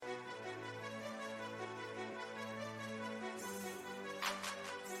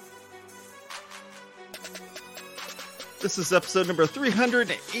This is episode number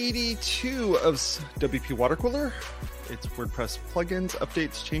 382 of WPwatercooler. It's WordPress plugins,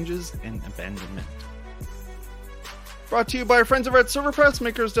 updates, changes, and abandonment. Brought to you by our friends over at ServerPress,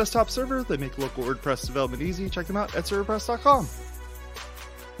 maker's desktop server. They make local WordPress development easy. Check them out at serverpress.com.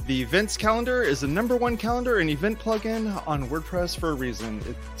 The events calendar is the #1 calendar and event plugin on WordPress for a reason.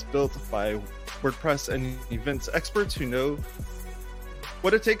 It's built by WordPress and events experts who know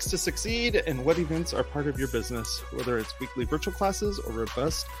what it takes to succeed and what events are part of your business. Whether it's weekly virtual classes or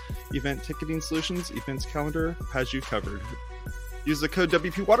robust event ticketing solutions, Events Calendar has you covered. Use the code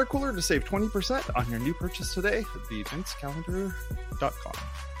WPwatercooler to save 20% on your new purchase today at theeventscalendar.com.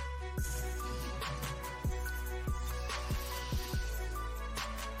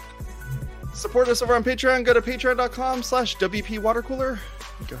 Support us over on Patreon. Go to patreon.com/WPwatercooler.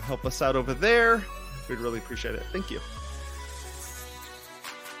 Go help us out over there. We'd really appreciate it. Thank you.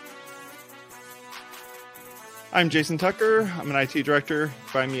 I'm Jason Tucker. I'm an IT director.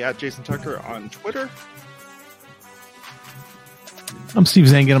 Find me at Jason Tucker on Twitter. I'm Steve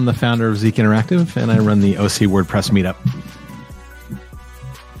Zangen. I'm the founder of Zeek Interactive, and I run the OC WordPress meetup.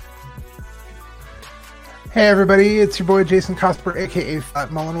 Hey everybody, it's your boy Jason Cosper, aka Fat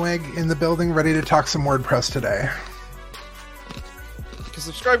Mullenweg, in the building, ready to talk some WordPress today. To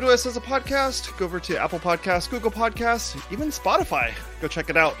subscribe to us as a podcast, go over to Apple Podcasts, Google Podcasts, even Spotify. Go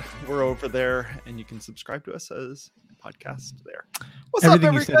check it out. We're over there, and you can subscribe to us as a podcast there. What's up,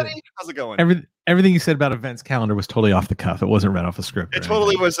 everybody? How's it going? Everything you said about events calendar was totally off the cuff. It wasn't read off a script. It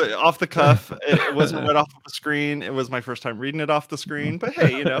totally was off the cuff. It wasn't read off of a screen. It was my first time reading it off the screen. But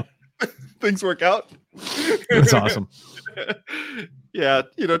hey, you know, things work out. That's awesome. Yeah,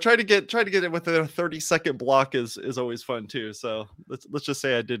 you know, try to get it within a 30-second block is always fun too. So let's just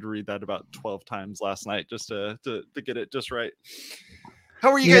say I did read that about 12 times last night just to get it just right.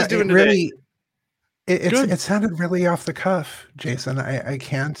 How are you guys doing today? It sounded really off the cuff, Jason. I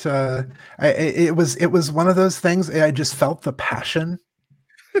can't. It was one of those things. I just felt the passion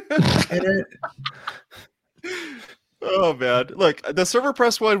in it. Oh man, look, the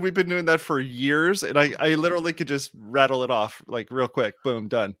ServerPress one, we've been doing that for years, and I literally could just rattle it off like real quick, boom,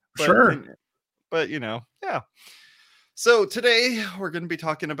 done. But you know, yeah. So today we're going to be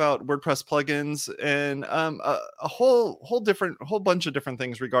talking about WordPress plugins and a whole bunch of different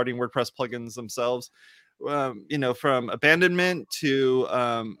things regarding WordPress plugins themselves. You know, from abandonment to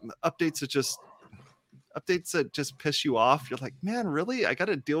updates that just piss you off. You're like, man, really? I got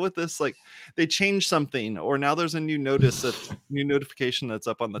to deal with this. Like, they changed something, or now there's a new notification that's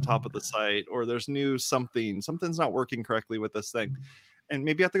up on the top of the site, or there's something's not working correctly with this thing, and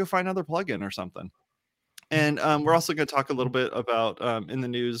maybe you have to go find another plugin or something. And we're also going to talk a little bit about in the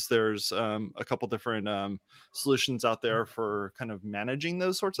news. There's a couple different solutions out there for kind of managing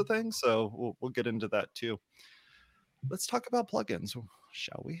those sorts of things. So we'll get into that too. Let's talk about plugins,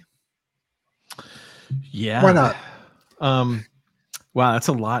 shall we? Yeah. Why not? Wow, that's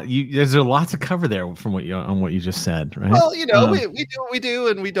a lot. There's a lot to cover there from what you just said, right? Well, you know, we do,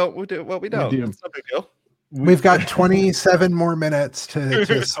 and we don't. It's no big deal. We've got 27 more minutes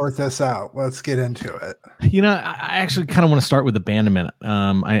to sort this out. Let's get into it. You know, I actually kind of want to start with abandonment.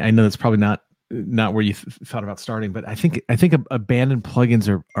 I know that's probably not where you thought about starting, but I think abandoned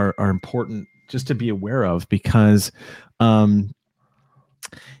plugins are important just to be aware of, because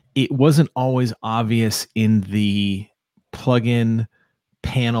it wasn't always obvious in the plugin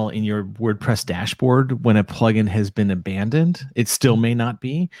panel in your WordPress dashboard when a plugin has been abandoned. It still may not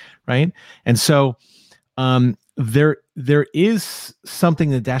be, right? And so there is something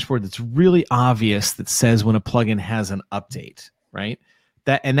in the dashboard that's really obvious that says when a plugin has an update, right?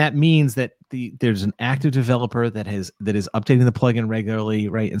 That means that there's an active developer that is updating the plugin regularly,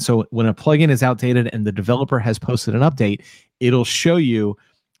 right? And so when a plugin is outdated and the developer has posted an update, it'll show you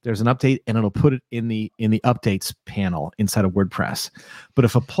there's an update, and it'll put it in the updates panel inside of WordPress. But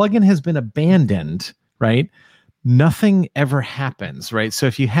if a plugin has been abandoned, right, nothing ever happens, right? So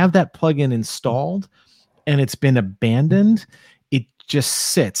if you have that plugin installed and it's been abandoned, it just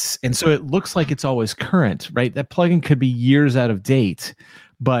sits. And so it looks like it's always current, right? That plugin could be years out of date,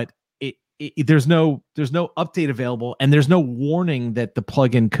 but there's no update available, and there's no warning that the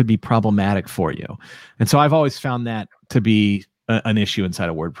plugin could be problematic for you. And so I've always found that to be an issue inside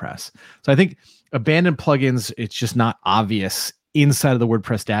of WordPress. So I think abandoned plugins, it's just not obvious inside of the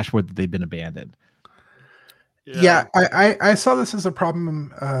WordPress dashboard that they've been abandoned. Yeah, I saw this as a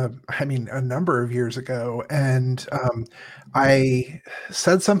problem, a number of years ago, and I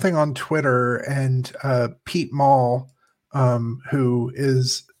said something on Twitter, and Pete Mall, who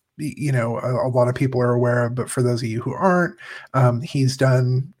is a lot of people are aware of, but for those of you who aren't, he's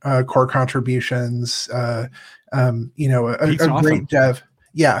done core contributions, a great dev.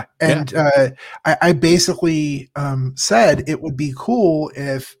 Yeah. And I basically said it would be cool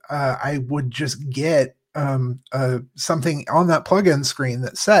if I would just get something on that plugin screen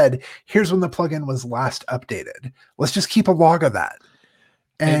that said, here's when the plugin was last updated. Let's just keep a log of that.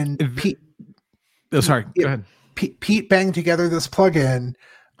 And Pete, go ahead. Pete banged together this plugin.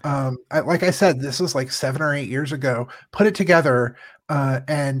 Like I said, this was like 7 or 8 years ago. Put it together,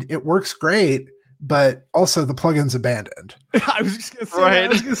 and it works great. But also the plugin's abandoned. I was just going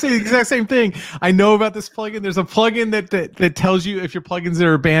to say the exact same thing. I know about this plugin. There's a plugin that tells you if your plugins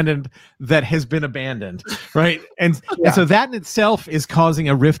are abandoned that has been abandoned, right? And so that in itself is causing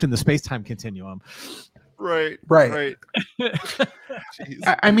a rift in the space-time continuum. Right.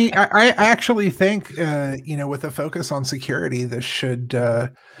 I mean, I actually think with a focus on security, this should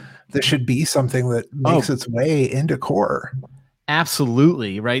be something that makes its way into core.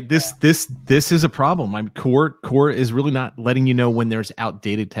 Absolutely, right. This is a problem. Core is really not letting you know when there's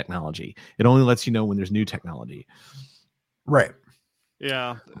outdated technology. It only lets you know when there's new technology. Right.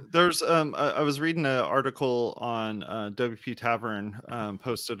 Yeah. There's I was reading an article on WP Tavern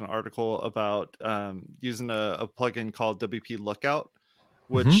posted an article about using a plugin called WP Lookout,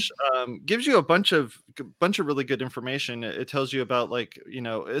 which gives you a bunch of really good information. It tells you about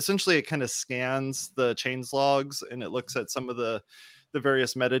essentially it kind of scans the change logs and it looks at some of the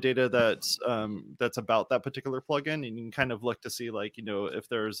various metadata that's about that particular plugin, and you can kind of look to see if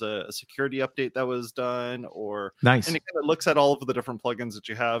there's a security update that was done or nice. And it kind of looks at all of the different plugins that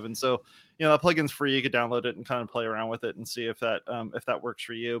you have, and so that plugin's free. You could download it and kind of play around with it and see if that works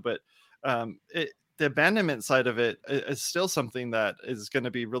for you. But the abandonment side of it is still something that is going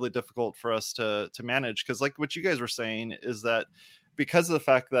to be really difficult for us to manage, because like what you guys were saying is that because of the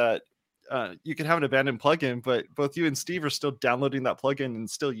fact that you can have an abandoned plugin, but both you and Steve are still downloading that plugin and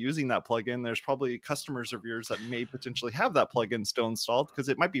still using that plugin. There's probably customers of yours that may potentially have that plugin still installed because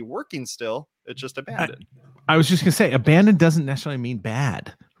it might be working still. It's just abandoned. I was just going to say, abandoned doesn't necessarily mean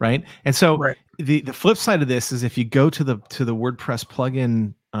bad, right? And so the flip side of this is if you go to the WordPress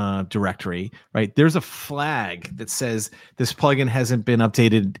plugin directory, right, there's a flag that says this plugin hasn't been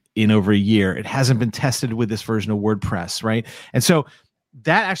updated in over a year. It hasn't been tested with this version of WordPress, right? And so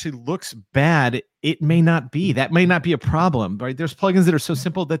that actually looks bad. It may not be. That may not be a problem, right? There's plugins that are so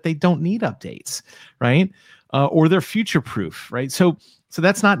simple that they don't need updates, right? Or they're future-proof, right? So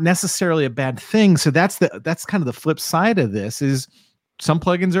that's not necessarily a bad thing. So that's kind of the flip side of this is some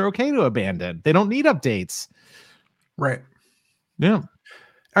plugins are okay to abandon. They don't need updates. Right. Yeah.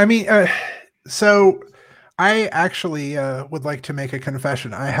 I mean, so I actually would like to make a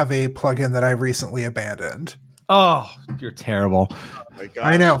confession. I have a plugin that I recently abandoned. Oh, you're terrible. Oh my gosh.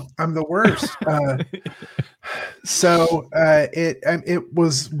 I know. I'm the worst. So it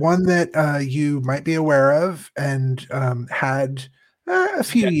was one that you might be aware of and had a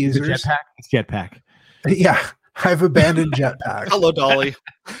few users. Jetpack? It's Jetpack. Yeah. I've abandoned Jetpack. Hello, Dolly.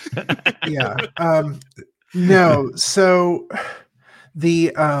 Yeah. No. So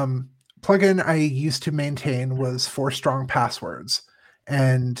the plugin I used to maintain was 4 strong passwords.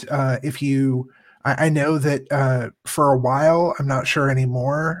 And I know that for a while, I'm not sure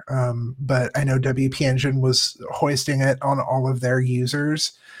anymore, but I know WP Engine was hoisting it on all of their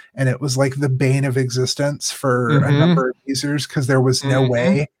users, and it was like the bane of existence for a number of users because there was no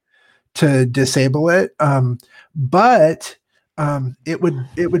way to disable it. But it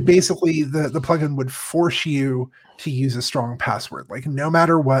would basically the plugin would force you to use a strong password, like no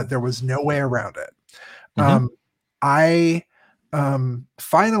matter what. There was no way around it. I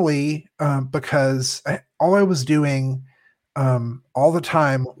finally, because all I was doing all the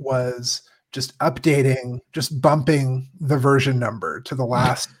time was just updating, just bumping the version number to the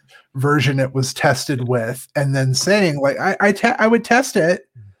last version it was tested with, and then saying like I would test it,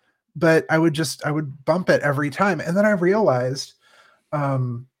 but I would bump it every time. And then I realized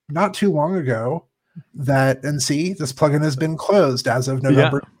not too long ago that, and see, this plugin has been closed as of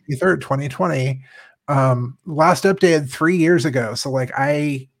November 23rd, 2020. Last updated 3 years ago. So like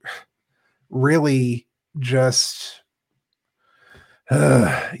I really just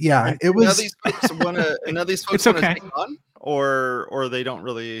it was. Now these folks want to take on, or they don't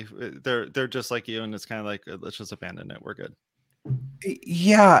really. They're just like you, and it's kind of like let's just abandon it. We're good.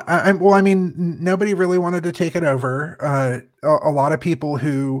 Yeah, I mean, nobody really wanted to take it over. A lot of people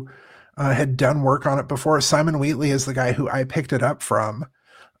who had done work on it before. Simon Wheatley is the guy who I picked it up from.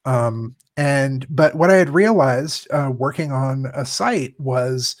 But what I had realized working on a site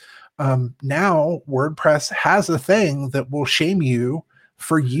was now WordPress has a thing that will shame you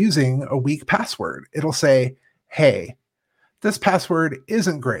for using a weak password. It'll say, hey, this password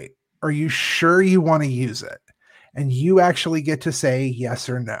isn't great. Are you sure you want to use it? And you actually get to say yes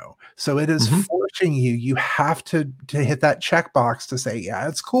or no. So it is forcing you. You have to hit that checkbox to say, yeah,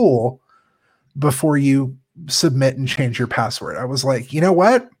 it's cool, before you submit and change your password. I was like, you know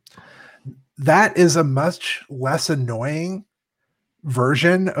what? That is a much less annoying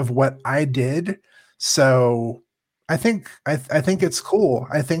version of what I did. So I think it's cool.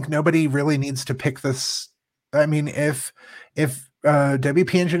 I think nobody really needs to pick this. I mean, if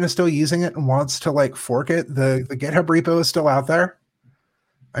WP Engine is still using it and wants to like fork it, the GitHub repo is still out there.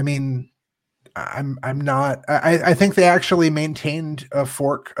 I mean, I'm not. I think they actually maintained a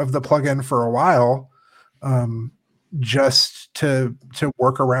fork of the plugin for a while, just to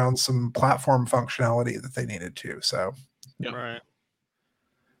work around some platform functionality that they needed to. So, right.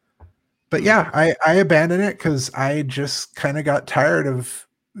 But yeah, I abandoned it because I just kind of got tired of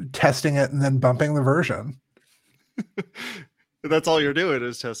testing it and then bumping the version. That's all you're doing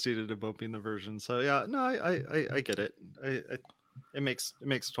is testing it and bumping the version. So yeah, no, I get it. It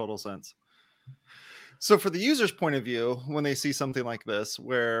makes total sense. So for the user's point of view, when they see something like this,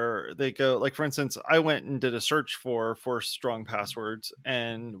 where they go, like for instance, I went and did a search for strong passwords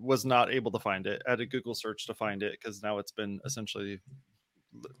and was not able to find it. I had a Google search to find it because now it's been essentially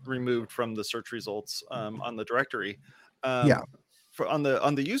removed from the search results on the directory. On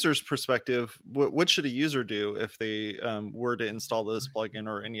the user's perspective, what should a user do if they were to install this plugin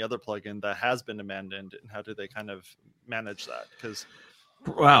or any other plugin that has been abandoned, and how do they kind of manage that? Because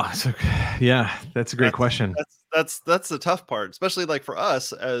wow, so yeah, that's a great question. That's the tough part, especially like for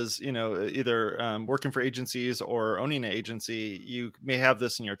us as either working for agencies or owning an agency. You may have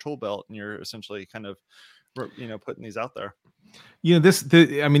this in your tool belt, and you're essentially kind of putting these out there. This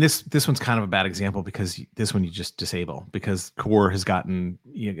one's kind of a bad example because this one you just disable because Core has got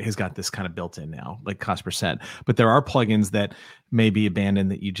this kind of built in now, like Casper said. But there are plugins that may be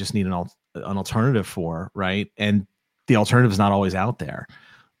abandoned that you just need an alternative for, right? And the alternative is not always out there.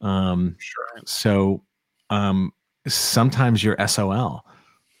 Sure. So sometimes you're SOL.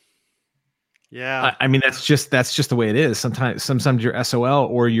 Yeah, I mean that's just the way it is. Sometimes you're SOL,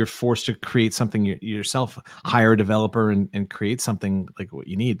 or you're forced to create something yourself, hire a developer and create something like what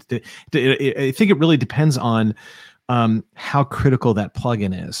you need. I think it really depends on how critical that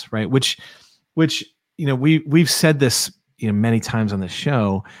plugin is, right? Which we've said this many times on the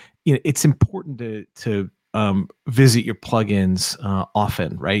show. It's important to visit your plugins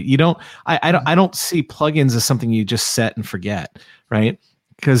often, right? I don't see plugins as something you just set and forget, right?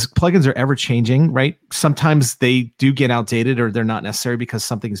 Because plugins are ever changing, right? Sometimes they do get outdated or they're not necessary because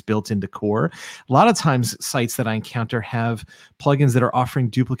something's built into Core. A lot of times sites that I encounter have plugins that are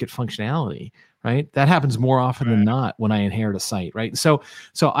offering duplicate functionality, right? That happens more often than not when I inherit a site, right? So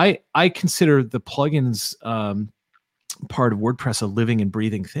I consider the plugins part of WordPress a living and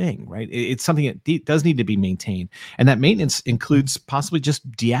breathing thing, right? It's something that does need to be maintained. And that maintenance includes possibly just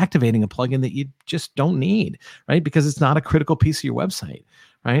deactivating a plugin that you just don't need, right? Because it's not a critical piece of your website,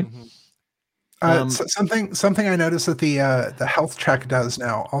 right? Something I noticed that the health check does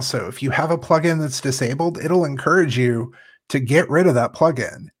now also, if you have a plugin that's disabled, it'll encourage you to get rid of that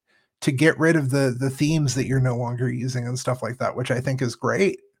plugin, to get rid of the themes that you're no longer using and stuff like that, which I think is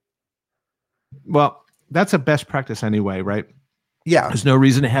great. Well, that's a best practice anyway, right? Yeah. There's no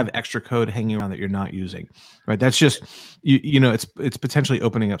reason to have extra code hanging around that you're not using, right? That's just, it's potentially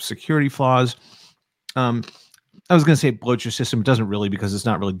opening up security flaws. I was going to say bloat your system. It doesn't really, because it's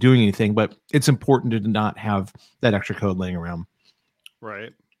not really doing anything, but it's important to not have that extra code laying around.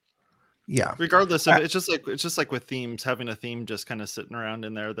 Right. Yeah. Regardless of it's just like with themes, having a theme just kind of sitting around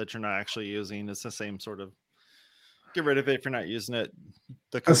in there that you're not actually using. It's the same sort of, get rid of it if you're not using it.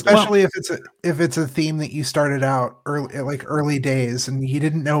 Especially if it's a theme that you started out early days and you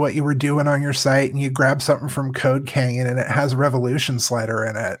didn't know what you were doing on your site, and you grab something from Code Canyon and it has Revolution slider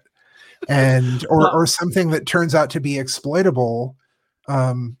in it, and or something that turns out to be exploitable,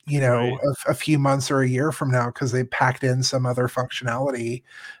 a few months or a year from now because they packed in some other functionality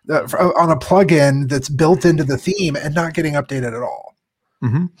on a plugin that's built into the theme and not getting updated at all.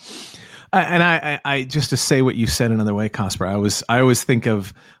 Mm-hmm. And I just to say what you said another way, Casper, I always think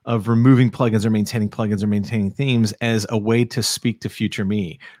of removing plugins or maintaining themes as a way to speak to future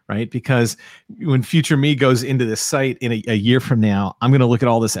me, right? Because when future me goes into this site in a year from now, I'm going to look at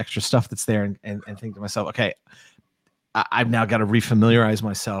all this extra stuff that's there and think to myself, okay, I've now got to refamiliarize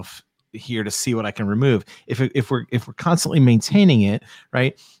myself here to see what I can remove. If we're constantly maintaining it,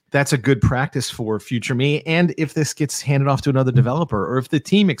 right? That's a good practice for future me. And if this gets handed off to another developer, or if the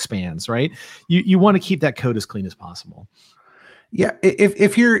team expands, right? You want to keep that code as clean as possible. Yeah,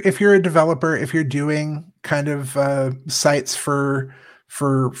 if you're a developer, if you're doing kind of sites for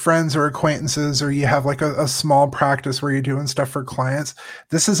friends or acquaintances, or you have like a small practice where you're doing stuff for clients,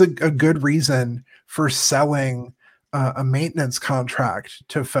 this is a good reason for selling a maintenance contract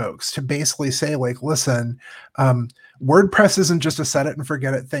to folks, to basically say like, listen, WordPress isn't just a set it and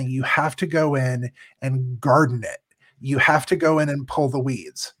forget it thing. You have to go in and garden it. You have to go in and pull the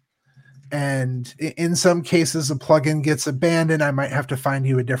weeds. And in some cases, a plugin gets abandoned. I might have to find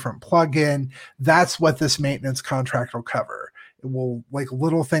you a different plugin. That's what this maintenance contract will cover. It will, like,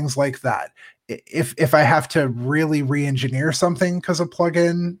 little things like that. If I have to really re-engineer something because a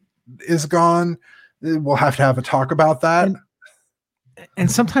plugin is gone, we'll have to have a talk about that. And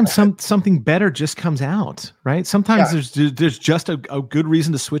sometimes something better just comes out, right? Sometimes there's just a good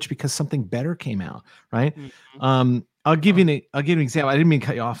reason to switch because something better came out, right? Mm-hmm. I'll give you an example. I didn't mean to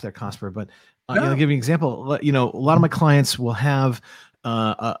cut you off there, Cosper, but I'll give you an example. A lot of my clients will have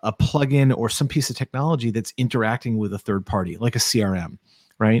a plugin or some piece of technology that's interacting with a third party, like a CRM,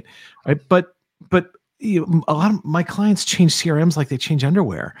 right? But a lot of my clients change CRMs like they change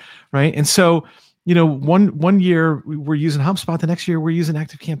underwear, right? And so, one year we're using HubSpot, the next year we're using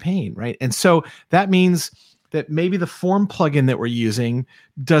ActiveCampaign, right? And so that means that maybe the form plugin that we're using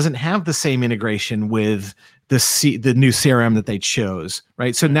doesn't have the same integration with the new CRM that they chose,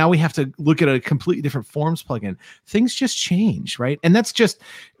 right? So now we have to look at a completely different forms plugin. Things just change, right? And that's just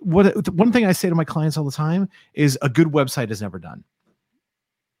one thing I say to my clients all the time is a good website is never done.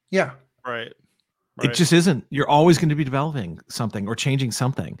 Yeah. Right. It just isn't. You're always going to be developing something or changing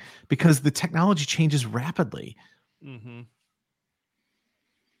something because the technology changes rapidly. Mm-hmm.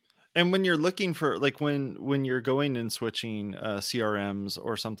 And when you're looking for, like, when you're going and switching CRMs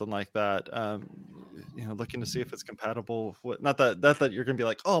or something like that, looking to see if it's compatible with, not that you're going to be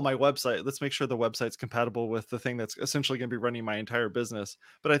like, oh, my website, let's make sure the website's compatible with the thing that's essentially going to be running my entire business.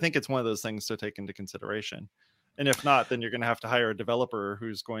 But I think it's one of those things to take into consideration. And if not, then you're going to have to hire a developer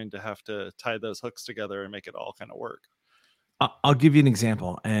who's going to have to tie those hooks together and make it all kind of work. I'll give you an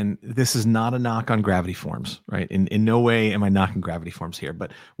example, and this is not a knock on Gravity Forms, right? In no way am I knocking Gravity Forms here,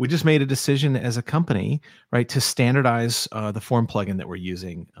 but we just made a decision as a company, right, to standardize the form plugin that we're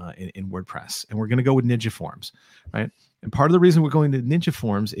using in WordPress, and we're going to go with Ninja Forms, right? And part of the reason we're going to Ninja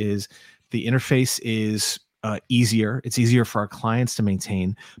Forms is the interface is easier. It's easier for our clients to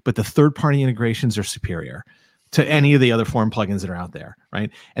maintain, but the third-party integrations are superior to any of the other form plugins that are out there,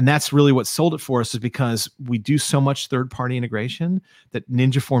 right? And that's really what sold it for us, is because we do so much third-party integration that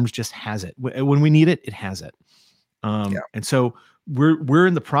Ninja Forms just has it. When we need it, it has it. And so we're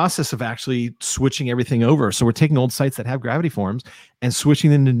in the process of actually switching everything over. So we're taking old sites that have Gravity Forms and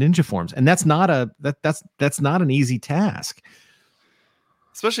switching them to Ninja Forms, and that's not an easy task.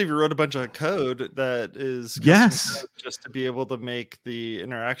 Especially if you wrote a bunch of code that is just to be able to make the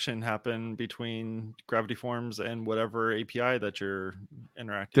interaction happen between Gravity Forms and whatever API that you're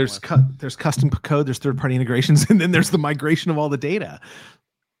interacting with. There's custom code, there's third-party integrations, and then there's the migration of all the data.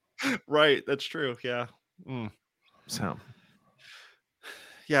 Right, that's true. Yeah. So.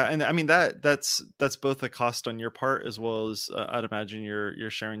 Yeah, and I mean that's both a cost on your part, as well as I'd imagine you're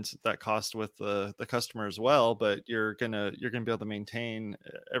sharing that cost with the customer as well. But you're gonna be able to maintain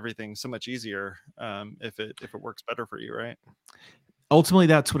everything so much easier if it works better for you, right? Ultimately,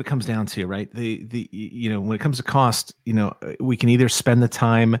 that's what it comes down to, right? The when it comes to cost, we can either spend the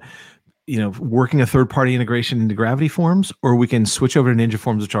time working a third-party integration into Gravity Forms, or we can switch over to Ninja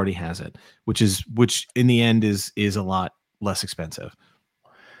Forms, which already has it, which in the end is a lot less expensive.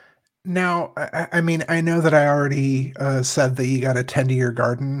 Now, I mean, I know that I already said that you got to tend to your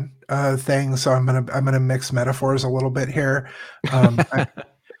garden thing, so I'm gonna mix metaphors a little bit here.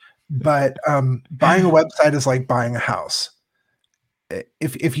 But buying a website is like buying a house.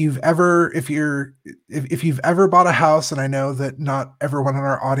 If you've ever bought a house, and I know that not everyone in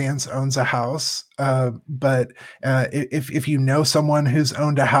our audience owns a house, but if you know someone who's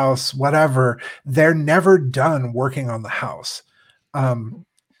owned a house, whatever, they're never done working on the house.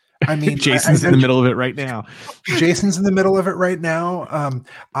 I mean, Jason's in the middle of it right now. Jason's in the middle of it right now.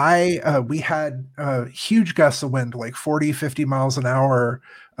 We had huge gusts of wind, like 40, 50 miles an hour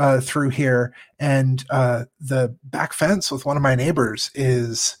through here. And the back fence with one of my neighbors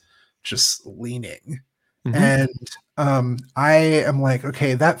is just leaning. Mm-hmm. And I am like,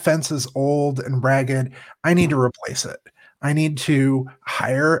 okay, that fence is old and ragged. I need to replace it. I need to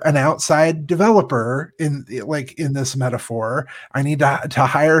hire an outside developer in this metaphor. I need to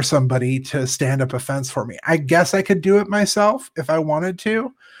hire somebody to stand up a fence for me. I guess I could do it myself if I wanted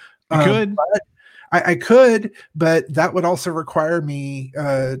to. You could. But I could, but that would also require me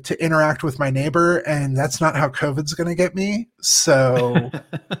to interact with my neighbor, and that's not how COVID's going to get me. So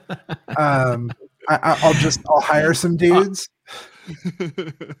I'll hire some dudes.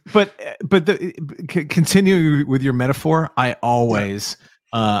 But continue with your metaphor. I always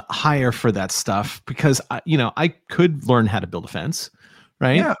hire for that stuff because I could learn how to build a fence,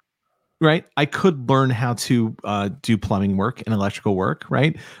 right? Yeah. Right. I could learn how to do plumbing work and electrical work,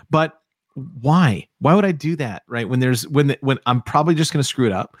 right? But why would I do that, right? When I'm probably just going to screw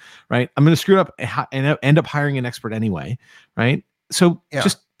it up, right? I'm going to screw it up and end up hiring an expert anyway, right? So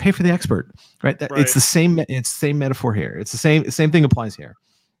just pay for the expert, right? It's the same metaphor here. It's the same thing applies here.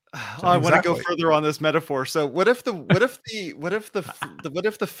 So I want to go further on this metaphor. So what if the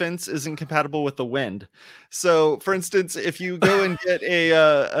fence isn't compatible with the wind? So for instance, if you go and get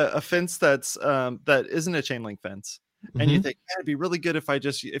a fence that isn't a chain link fence, and you think, man, it'd be really good if I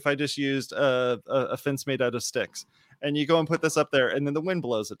just used a fence made out of sticks, and you go and put this up there, and then the wind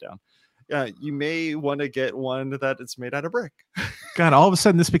blows it down. Yeah, you may want to get one that it's made out of brick. God, all of a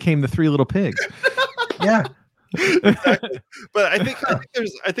sudden this became the Three Little Pigs. Yeah. Exactly. But I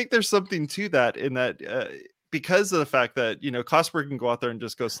think there's something to that in that because of the fact that Cosper can go out there and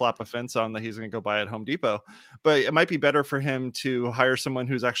just go slap a fence on that he's going to go buy at Home Depot, but it might be better for him to hire someone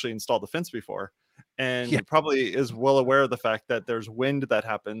who's actually installed the fence before and probably is well aware of the fact that there's wind that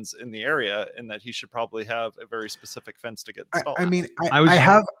happens in the area and that he should probably have a very specific fence to get installed. I mean,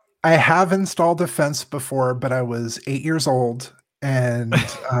 I have installed a fence before, but I was 8 years old. And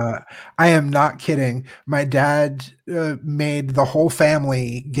I am not kidding. My dad made the whole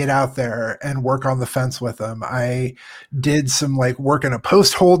family get out there and work on the fence with him. I did some work in a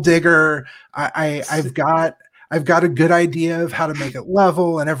post hole digger. I've got a good idea of how to make it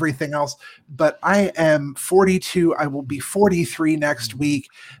level and everything else. But I am 42. I will be 43 next week.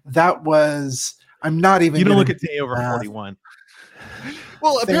 I'm not even. You don't look a day over 41.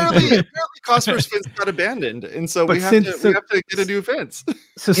 Well, apparently Cosper's fence got abandoned, and so we have to get a new fence.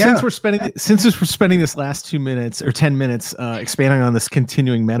 So since we're spending this last 2 minutes or 10 minutes expanding on this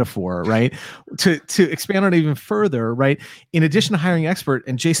continuing metaphor, right? To expand on it even further, right? In addition to hiring an expert,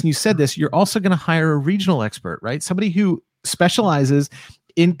 and Jason, you said this, you're also going to hire a regional expert, right? Somebody who specializes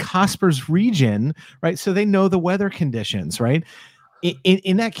in Cosper's region, right? So they know the weather conditions, right?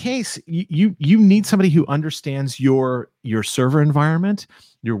 In that case, you need somebody who understands your server environment,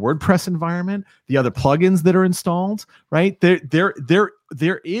 your WordPress environment, the other plugins that are installed, right?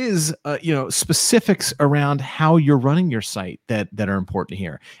 There is specifics around how you're running your site that are important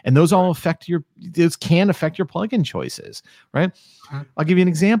here, and those all can affect your plugin choices, right? I'll give you an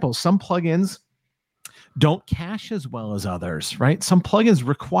example. Some plugins don't cache as well as others, right? Some plugins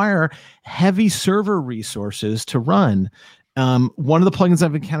require heavy server resources to run. One of the plugins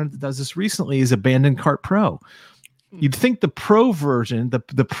I've encountered that does this recently is Abandoned Cart Pro. You'd think the pro version,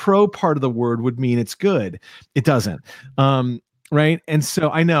 the pro part of the word would mean it's good. It doesn't. Right. And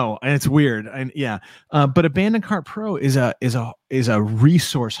so I know, and it's weird. But Abandoned Cart Pro is a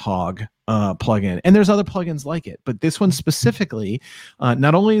resource hog plugin. And there's other plugins like it, but this one specifically,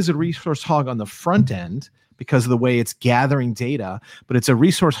 not only is it a resource hog on the front end, because of the way it's gathering data, but it's a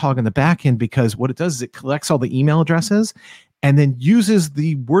resource hog in the back end because what it does is it collects all the email addresses and then uses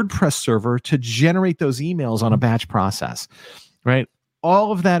the WordPress server to generate those emails on a batch process, right?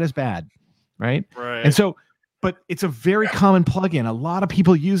 All of that is bad, right? And so, but it's a very common plugin. A lot of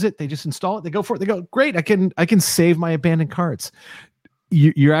people use it. They just install it. They go for it. They go, great, I can save my abandoned carts.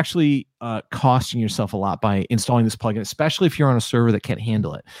 You're actually costing yourself a lot by installing this plugin, especially if you're on a server that can't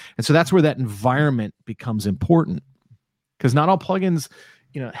handle it. And so that's where that environment becomes important, because not all plugins,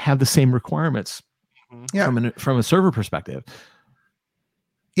 have the same requirements from a server perspective.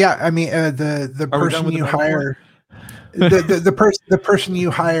 Yeah, I mean, the person you hire, the person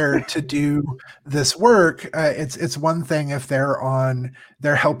you hire to do this work, it's one thing if they're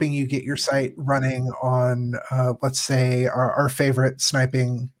helping you get your site running on, let's say our favorite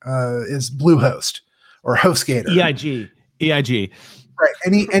sniping is Bluehost or HostGator, EIG, right?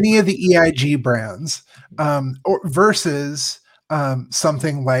 Any of the EIG brands, or versus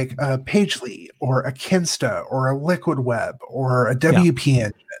something like a Pagely or a Kinsta or a Liquid Web or a WP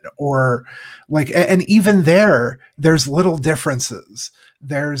engine or and even there's little differences.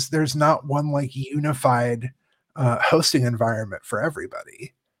 There's not one unified hosting environment for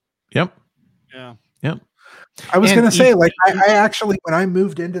everybody. Yep. I was going to say, I actually, when I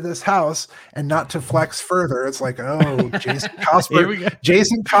moved into this house, and not to flex further, it's Jason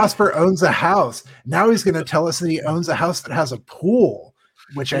Cosper owns a house. Now he's going to tell us that he owns a house that has a pool,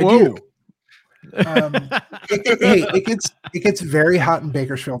 which I do. It gets very hot in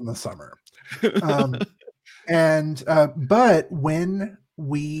Bakersfield in the summer. But when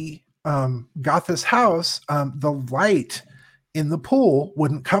we got this house, the light in the pool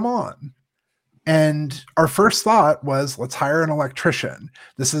wouldn't come on. And our first thought was, let's hire an electrician.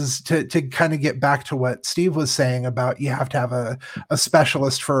 This is to kind of get back to what Steve was saying about you have to have a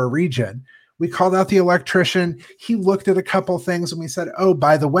specialist for a region. We called out the electrician. He looked at a couple things and we said, oh,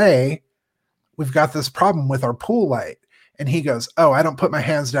 by the way, we've got this problem with our pool light. And he goes, oh, I don't put my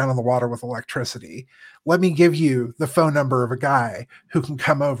hands down on the water with electricity. Let me give you the phone number of a guy who can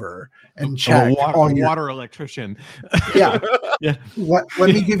come over and check water electrician. Yeah. Yeah. Let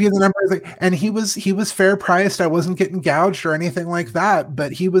me give you the number. And he was fair priced. I wasn't getting gouged or anything like that.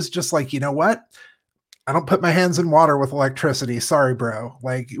 But he was just like, you know what? I don't put my hands in water with electricity. Sorry, bro.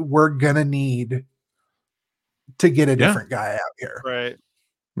 Like, we're going to need to get a different guy out here. Right.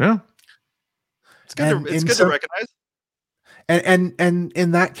 Yeah. It's good to recognize. And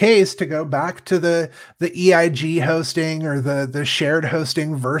in that case, to go back to the EIG hosting or the shared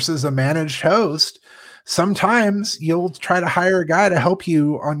hosting versus a managed host, sometimes you'll try to hire a guy to help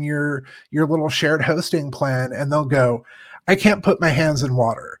you on your little shared hosting plan, and they'll go, I can't put my hands in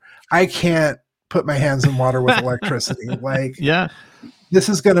water. I can't put my hands in water with electricity. Like, yeah, this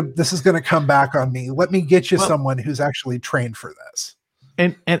is gonna come back on me. Let me get you someone who's actually trained for this.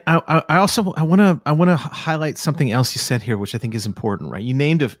 And I also want to highlight something else you said here, which I think is important, right? You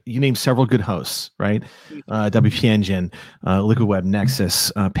named several good hosts, right? WP Engine, Liquid Web,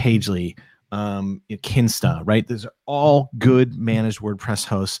 Nexus, Pagely, Kinsta, right? Those are all good managed WordPress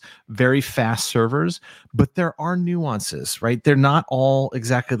hosts, very fast servers, but there are nuances, right? They're not all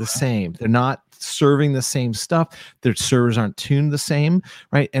exactly the same. They're not serving the same stuff. Their servers aren't tuned the same,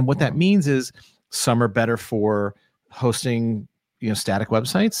 right? And what that means is some are better for hosting static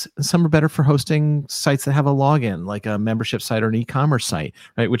websites, and some are better for hosting sites that have a login, like a membership site or an e-commerce site,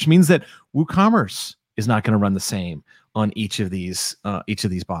 right? Which means that WooCommerce is not going to run the same on each of these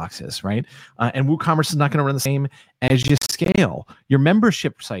boxes, right? And WooCommerce is not going to run the same as you scale. Your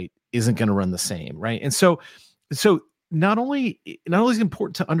membership site isn't going to run the same, right? And so not only is it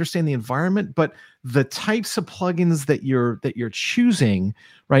important to understand the environment, but the types of plugins that you're choosing,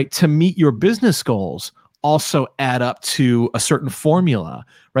 right, to meet your business goals also add up to a certain formula,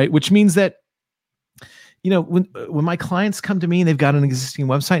 right? Which means that, when my clients come to me and they've got an existing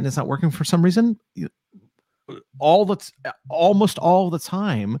website and it's not working for some reason, almost all the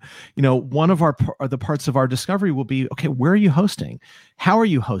time, one of the parts of our discovery will be, okay, where are you hosting? How are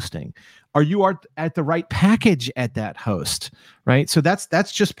you hosting? Are you at the right package at that host, right? So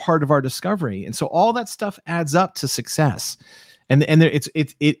that's just part of our discovery. And so all that stuff adds up to success. And it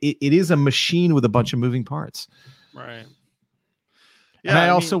is a machine with a bunch of moving parts. Right. Yeah. And I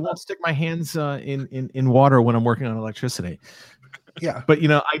also won't stick my hands in water when I'm working on electricity. Yeah. But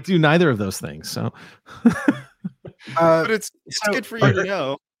I do neither of those things. So but it's good for you to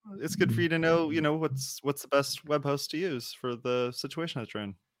know. It's good for you to know, what's the best web host to use for the situation that you're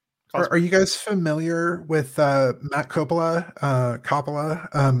in. Are you guys familiar with Matt Coppola?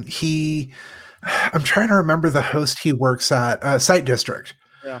 I'm trying to remember the host he works at, Site District.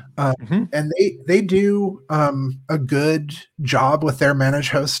 Yeah. And they do a good job with their managed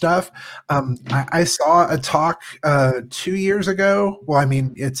host stuff. I saw a talk 2 years ago. Well, I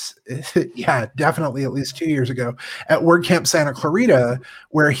mean, it's definitely at least 2 years ago at WordCamp Santa Clarita,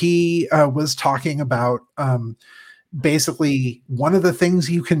 where he was talking about basically one of the things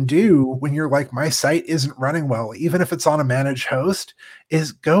you can do when you're like, my site isn't running well, even if it's on a managed host,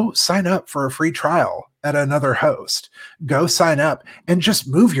 is go sign up for a free trial at another host. Go sign up and just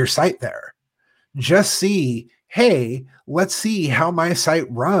move your site there. Just see, hey, let's see how my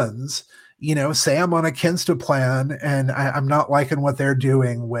site runs. Say I'm on a Kinsta plan and I'm not liking what they're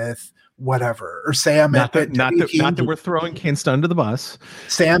doing with whatever, or say I'm not that we're throwing Kinsta under the bus.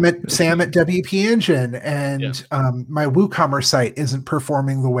 Say I'm at WP Engine and my WooCommerce site isn't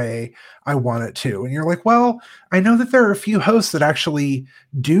performing the way I want it to. And you're like, well, I know that there are a few hosts that actually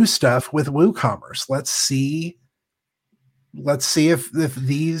do stuff with WooCommerce. Let's see if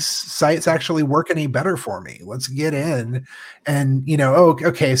these sites actually work any better for me. Let's get in and,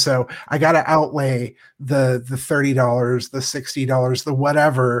 okay, so I got to outlay the $30, the $60, the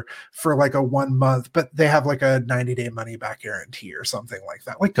whatever for like a 1 month, but they have like a 90-day money back guarantee or something like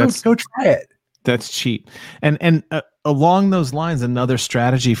that. Like, go try it. That's cheap. And along those lines, another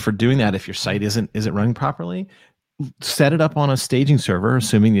strategy for doing that, if your site isn't running properly, set it up on a staging server,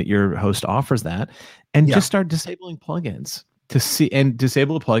 assuming that your host offers that, and just start disabling plugins to see, and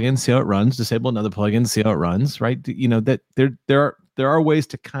disable a plugin, see how it runs, disable another plugin, see how it runs, right? That there are ways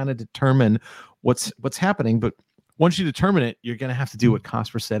to kind of determine what's happening. But once you determine it, you're going to have to do what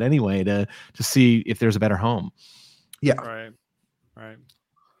Cosper said anyway to see if there's a better home. Yeah. Right.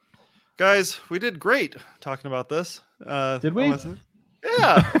 Guys, we did great talking about this. Did we?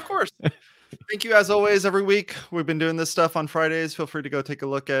 Yeah, of course. Thank you as always. Every week we've been doing this stuff on Fridays. Feel free to go take a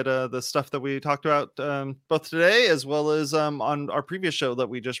look at the stuff that we talked about both today as well as on our previous show that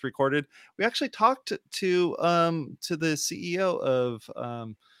we just recorded. We actually talked to the CEO of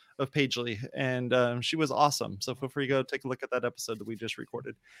Pagely, and she was awesome. So feel free to go take a look at that episode that we just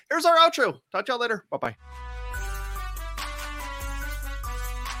recorded. Here's our outro. Talk to y'all later. Bye-bye.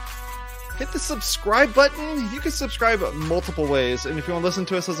 Hit the subscribe button. You can subscribe multiple ways. And if you want to listen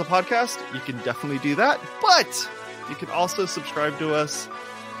to us as a podcast, you can definitely do that. But you can also subscribe to us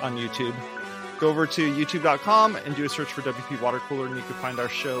on YouTube. Go over to youtube.com and do a search for WP Watercooler, and you can find our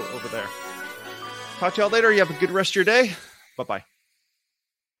show over there. Talk to y'all later. You have a good rest of your day. Bye-bye.